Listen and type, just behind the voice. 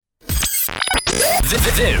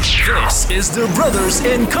This is the Brothers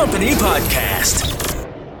in Company podcast.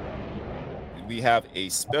 We have a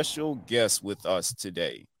special guest with us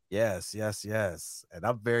today. Yes. And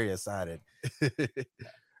I'm very excited.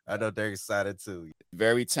 I know they're excited too.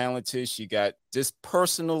 Very talented. She got just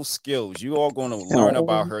personal skills. You all going to learn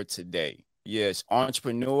about her today. Yes,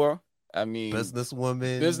 entrepreneur. I mean,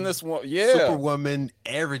 businesswoman, yeah, superwoman,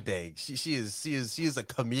 everything. She is a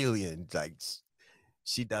chameleon. Like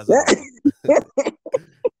she does it all.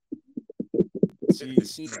 she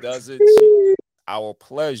does it. Our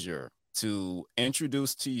pleasure to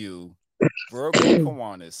introduce to you Virgo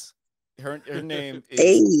Kiwanis. Her name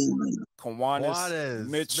is Kiwanis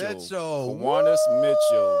Mitchell. Kiwanis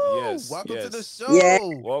Mitchell. Yes. Welcome to the show. Yeah.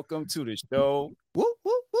 Welcome to the show. Woo,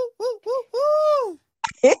 woo, woo, woo, woo, woo.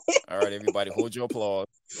 All right, everybody, hold your applause.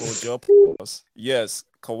 Yes,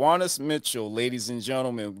 Kiwanis Mitchell, ladies and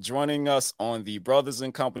gentlemen, joining us on the Brothers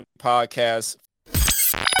in Company podcast.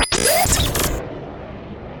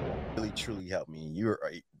 Really, truly helped me. You're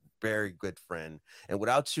a very good friend, and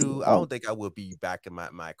without you, I don't think I would be back in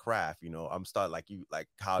my craft. You know, I'm starting like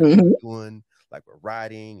how you're doing, like with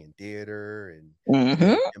writing and theater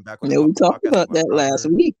and back when we talked about that last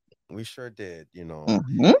week. We sure did, you know.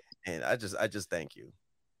 And I just thank you,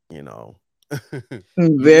 you know.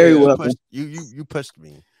 Very welcome. You pushed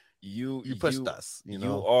me. You pushed us, you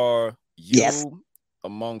know. You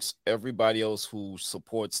amongst everybody else who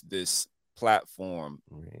supports this platform.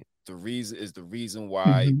 Right. The reason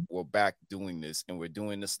why we're back doing this, and we're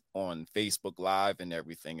doing this on Facebook Live and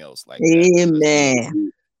everything else like that.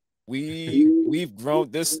 Amen. We've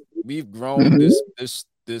grown this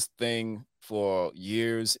thing for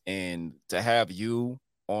years, and to have you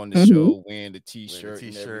on the show wearing the t-shirt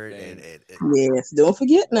and yes, don't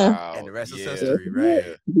forget now. Wow, and the rest is history,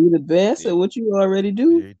 right? Be the best at what you already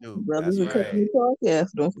do. You do. Brothers in Company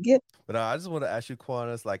podcast. Don't forget. But I just want to ask you,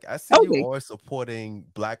 Kiwanis, like I see you always supporting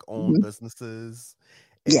Black-owned businesses.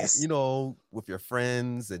 And, yes, you know, with your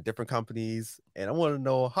friends and different companies, and I want to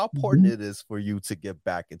know how important it is for you to give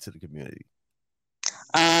back into the community.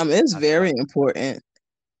 It's very important.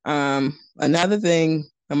 Another thing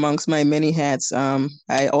amongst my many hats,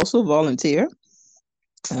 I also volunteer.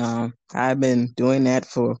 I've been doing that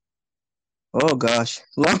for long,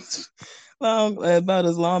 about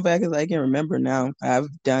as long back as I can remember now. I've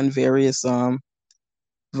done various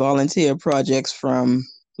volunteer projects from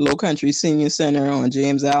Low Country Senior Center on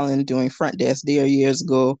James Island, doing front desk there years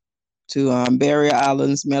ago, to Barrier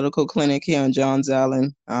Islands Medical Clinic here on Johns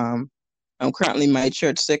Island. I'm currently my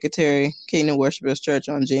church secretary, Kingdom Worshipers Church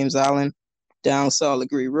on James Island, down Solid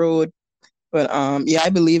Green Road. But I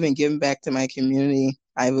believe in giving back to my community.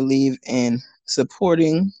 I believe in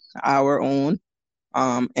supporting our own.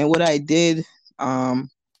 And what I did,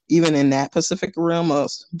 even in that Pacific realm of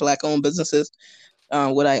Black-owned businesses,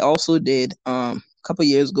 what I also did a couple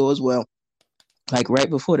years ago as well, like right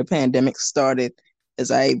before the pandemic started, is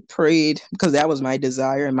I prayed, because that was my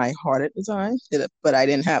desire and my heart at the time, but I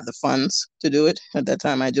didn't have the funds to do it. At that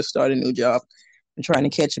time, I just started a new job and trying to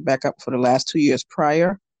catch it back up for the last 2 years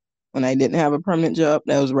prior, when I didn't have a permanent job.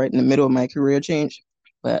 That was right in the middle of my career change.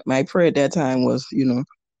 But my prayer at that time was,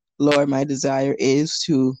 Lord, my desire is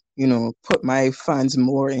to, put my funds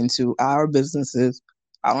more into our businesses.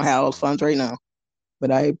 I don't have all the funds right now, but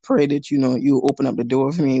I pray that, you open up the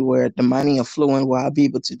door for me where the money are flowing, where I'll be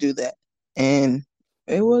able to do that. And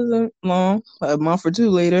it wasn't long, a month or two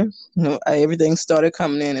later, everything started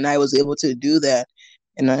coming in, and I was able to do that.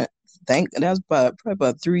 And I think that's probably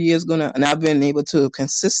about 3 years ago now, and I've been able to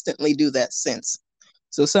consistently do that since.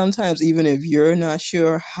 So sometimes, even if you're not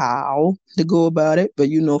sure how to go about it, but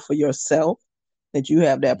for yourself that you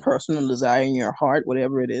have that personal desire in your heart,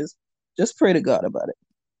 whatever it is, just pray to God about it.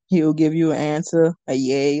 He'll give you an answer, a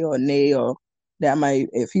yay or a nay, or that might,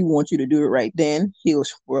 if he wants you to do it right then, he'll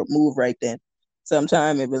move right then.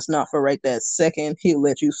 Sometimes if it's not for right that second, he'll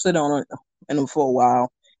let you sit on it for a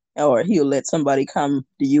while, or he'll let somebody come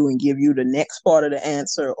to you and give you the next part of the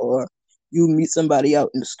answer, or you meet somebody out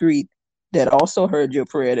in the street that also heard your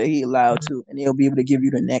prayer that he allowed to, and he'll be able to give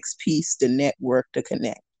you the next piece, the network to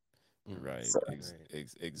connect. Right. So,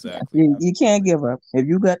 Exactly. You can't give up. If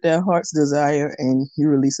you got that heart's desire and you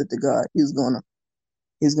release it to God, he's gonna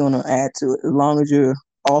add to it, as long as you're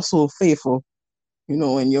also faithful,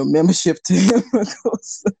 in your membership to him.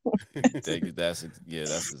 That's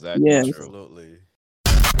exactly true. Absolutely.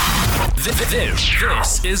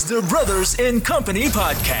 This is the Brothers in Company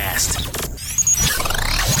podcast.